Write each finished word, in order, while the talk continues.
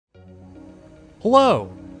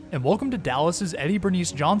Hello, and welcome to Dallas's Eddie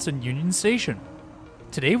Berniece Johnson Union Station.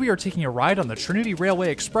 Today we are taking a ride on the Trinity Railway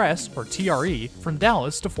Express, or TRE, from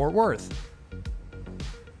Dallas to Fort Worth.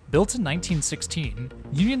 Built in 1916,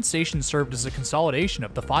 Union Station served as a consolidation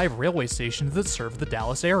of the 5 railway stations that served the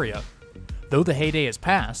Dallas area. Though the heyday is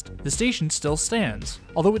past, the station still stands,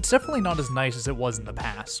 although it's definitely not as nice as it was in the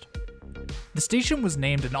past. The station was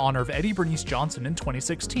named in honor of Eddie Berniece Johnson in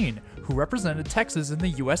 2016, who represented Texas in the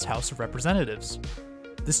U.S. House of Representatives.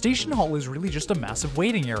 The station hall is really just a massive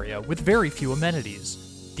waiting area with very few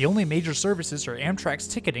amenities. The only major services are Amtrak's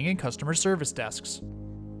ticketing and customer service desks.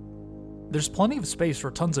 There's plenty of space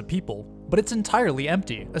for tons of people, but it's entirely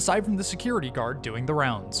empty, aside from the security guard doing the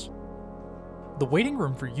rounds. The waiting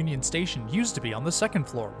room for Union Station used to be on the 2nd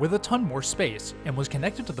floor with a ton more space, and was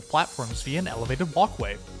connected to the platforms via an elevated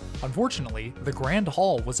walkway. Unfortunately, the Grand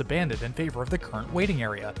Hall was abandoned in favor of the current waiting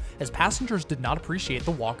area, as passengers did not appreciate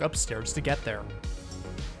the walk upstairs to get there.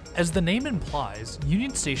 As the name implies,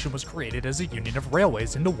 Union Station was created as a union of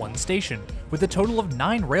railways into one station, with a total of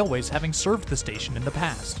 9 railways having served the station in the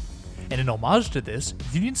past. And in homage to this,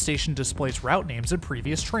 Union Station displays route names of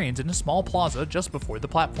previous trains in a small plaza just before the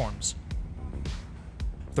platforms.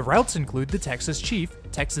 The routes include the Texas Chief,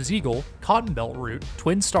 Texas Eagle, Cotton Belt Route,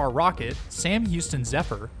 Twin Star Rocket, Sam Houston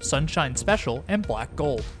Zephyr, Sunshine Special, and Black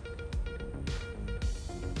Gold.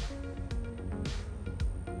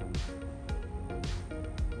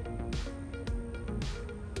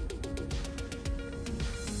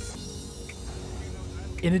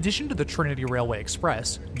 In addition to the Trinity Railway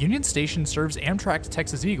Express, Union Station serves Amtrak's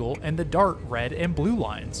Texas Eagle and the DART Red and Blue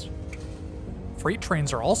lines. Freight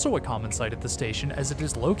trains are also a common sight at the station, as it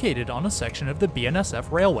is located on a section of the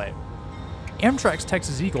BNSF Railway. Amtrak's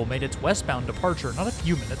Texas Eagle made its westbound departure not a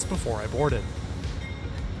few minutes before I boarded.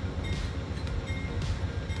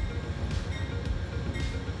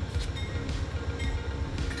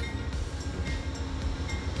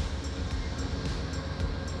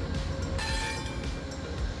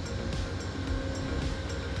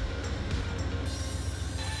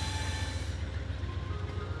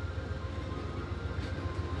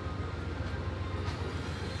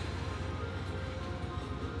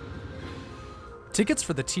 Tickets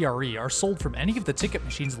for the TRE are sold from any of the ticket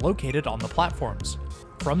machines located on the platforms.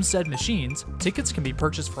 From said machines, tickets can be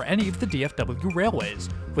purchased for any of the DFW railways,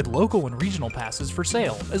 with local and regional passes for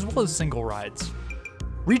sale, as well as single rides.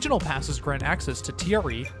 Regional passes grant access to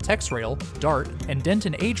TRE, TexRail, DART, and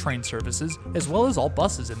Denton A train services, as well as all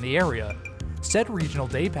buses in the area. Said regional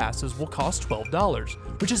day passes will cost $12,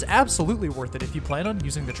 which is absolutely worth it if you plan on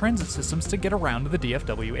using the transit systems to get around to the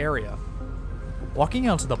DFW area. Walking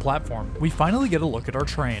out to the platform, we finally get a look at our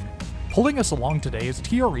train. Pulling us along today is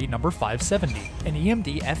TRE number 570, an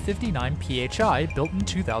EMD F59 PHI built in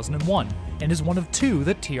 2001, and is one of 2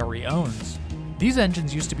 that TRE owns. These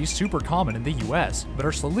engines used to be super common in the US, but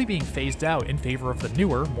are slowly being phased out in favor of the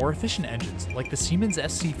newer, more efficient engines like the Siemens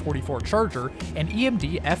SC44 Charger and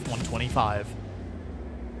EMD F125.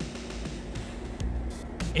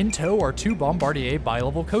 In tow are 2 Bombardier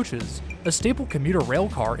bi-level coaches, a staple commuter rail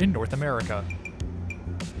car in North America.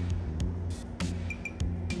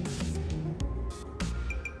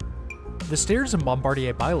 The stairs and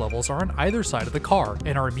Bombardier bi-levels are on either side of the car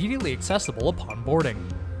and are immediately accessible upon boarding.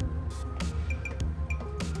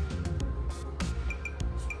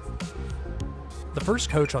 The first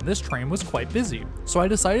coach on this train was quite busy, so I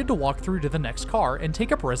decided to walk through to the next car and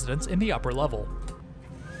take up residence in the upper level.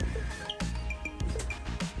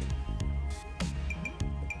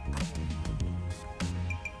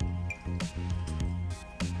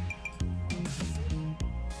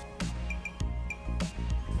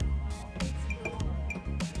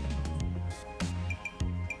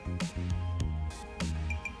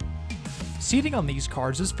 Seating on these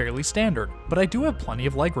cars is fairly standard, but I do have plenty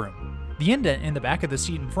of legroom. The indent in the back of the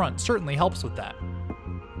seat in front certainly helps with that.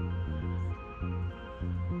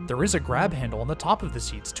 There is a grab handle on the top of the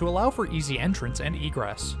seats to allow for easy entrance and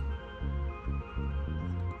egress.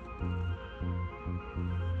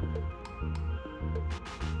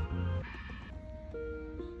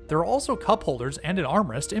 There are also cup holders and an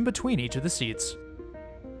armrest in between each of the seats.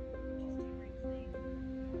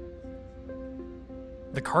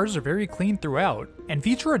 The cars are very clean throughout, and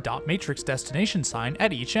feature a dot matrix destination sign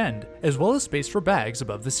at each end, as well as space for bags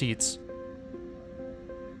above the seats.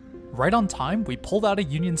 Right on time, we pulled out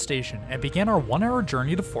of Union Station and began our 1-hour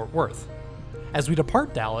journey to Fort Worth. As we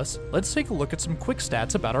depart Dallas, let's take a look at some quick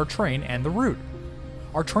stats about our train and the route.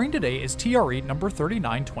 Our train today is TRE number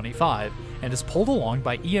 3925, and is pulled along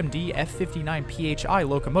by EMD F59 PHI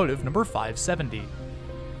locomotive number 570.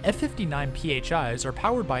 F59 PHIs are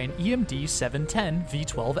powered by an EMD 710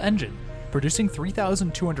 V12 engine, producing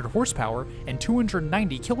 3,200 horsepower and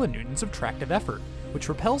 290 kilonewtons of tractive effort, which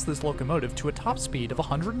propels this locomotive to a top speed of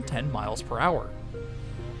 110 miles per hour.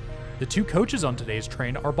 The two coaches on today's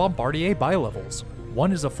train are Bombardier bilevels.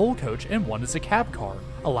 One is a full coach and one is a cab car,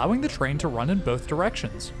 allowing the train to run in both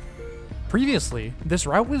directions. Previously, this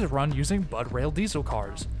route was run using Bud Rail diesel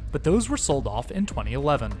cars, but those were sold off in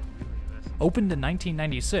 2011. Opened in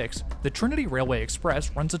 1996, the Trinity Railway Express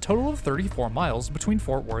runs a total of 34 miles between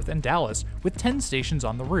Fort Worth and Dallas, with 10 stations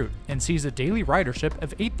on the route, and sees a daily ridership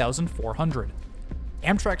of 8,400.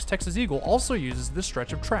 Amtrak's Texas Eagle also uses this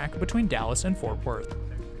stretch of track between Dallas and Fort Worth.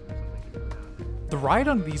 The ride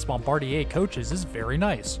on these Bombardier coaches is very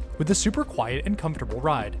nice, with a super quiet and comfortable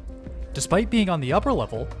ride. Despite being on the upper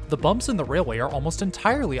level, the bumps in the railway are almost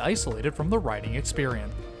entirely isolated from the riding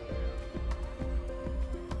experience.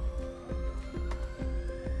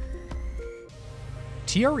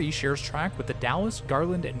 TRE shares track with the Dallas,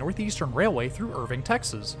 Garland, and Northeastern Railway through Irving,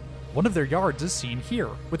 Texas. One of their yards is seen here,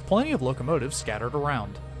 with plenty of locomotives scattered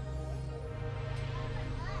around.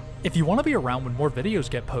 If you want to be around when more videos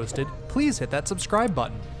get posted, please hit that subscribe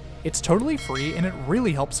button. It's totally free and it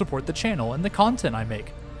really helps support the channel and the content I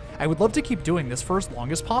make. I would love to keep doing this for as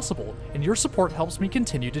long as possible, and your support helps me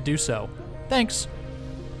continue to do so. Thanks!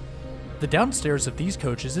 The downstairs of these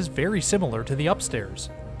coaches is very similar to the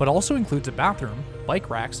upstairs, but also includes a bathroom,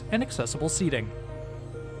 bike racks, and accessible seating.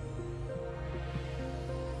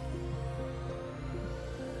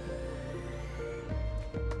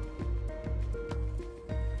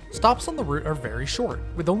 Stops on the route are very short,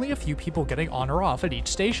 with only a few people getting on or off at each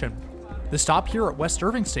station. The stop here at West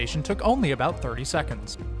Irving Station took only about 30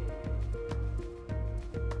 seconds.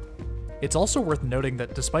 It's also worth noting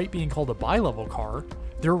that despite being called a bi-level car,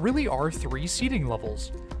 there really are 3 seating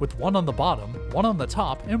levels, with one on the bottom, one on the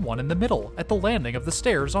top, and one in the middle at the landing of the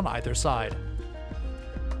stairs on either side.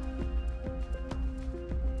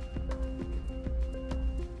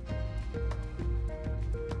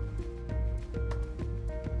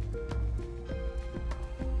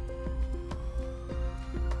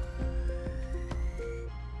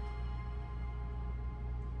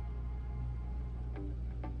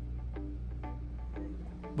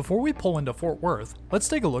 Before we pull into Fort Worth, let's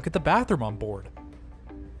take a look at the bathroom on board.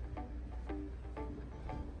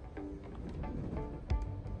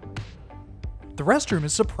 The restroom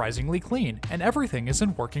is surprisingly clean, and everything is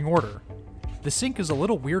in working order. The sink is a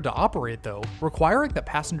little weird to operate though, requiring that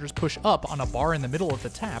passengers push up on a bar in the middle of the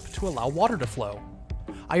tap to allow water to flow.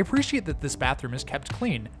 I appreciate that this bathroom is kept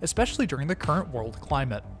clean, especially during the current world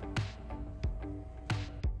climate.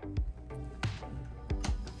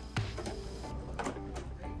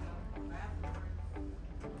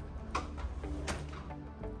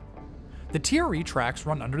 The TRE tracks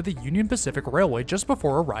run under the Union Pacific Railway just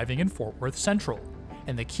before arriving in Fort Worth Central,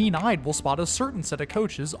 and the keen-eyed will spot a certain set of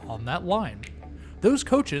coaches on that line. Those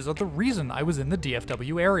coaches are the reason I was in the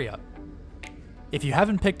DFW area. If you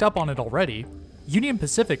haven't picked up on it already, Union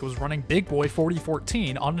Pacific was running Big Boy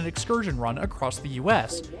 4014 on an excursion run across the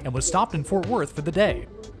US and was stopped in Fort Worth for the day.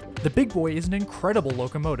 The Big Boy is an incredible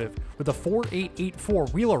locomotive with a 4884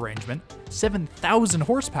 wheel arrangement, 7,000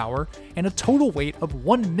 horsepower, and a total weight of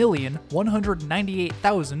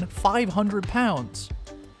 1,198,500 pounds.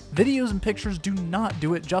 Videos and pictures do not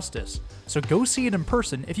do it justice, so go see it in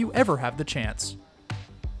person if you ever have the chance.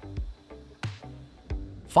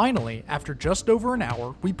 Finally, after just over an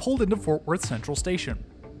hour, we pulled into Fort Worth Central Station.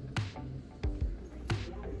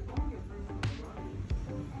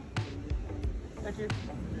 Thank you.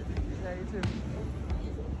 Yeah, you too.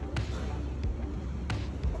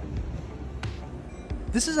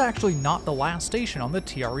 This is actually not the last station on the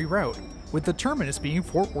TRE route, with the terminus being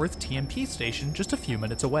Fort Worth TMP station just a few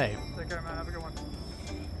minutes away. Take care, man. Have a good one.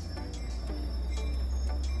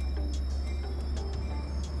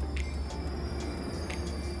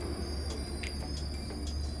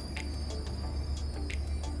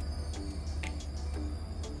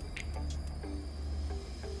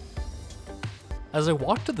 As I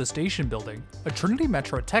walked to the station building, a Trinity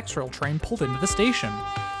Metro TexRail train pulled into the station.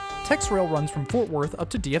 TexRail runs from Fort Worth up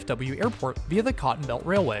to DFW Airport via the Cotton Belt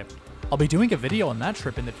Railway. I'll be doing a video on that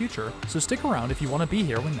trip in the future, so stick around if you want to be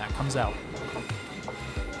here when that comes out.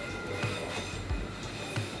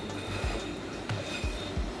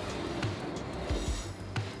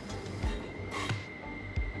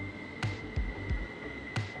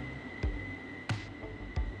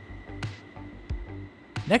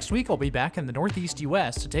 Next week I'll be back in the Northeast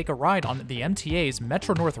US to take a ride on the MTA's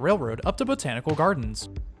Metro North Railroad up to Botanical Gardens.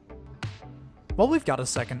 While we've got a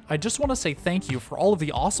second, I just want to say thank you for all of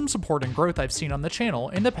the awesome support and growth I've seen on the channel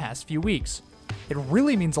in the past few weeks. It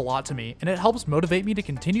really means a lot to me, and it helps motivate me to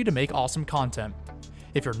continue to make awesome content.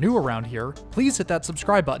 If you're new around here, please hit that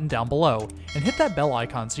subscribe button down below, and hit that bell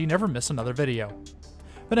icon so you never miss another video.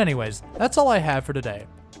 But anyways, that's all I have for today.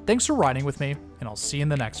 Thanks for riding with me, and I'll see you in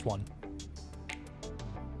the next one.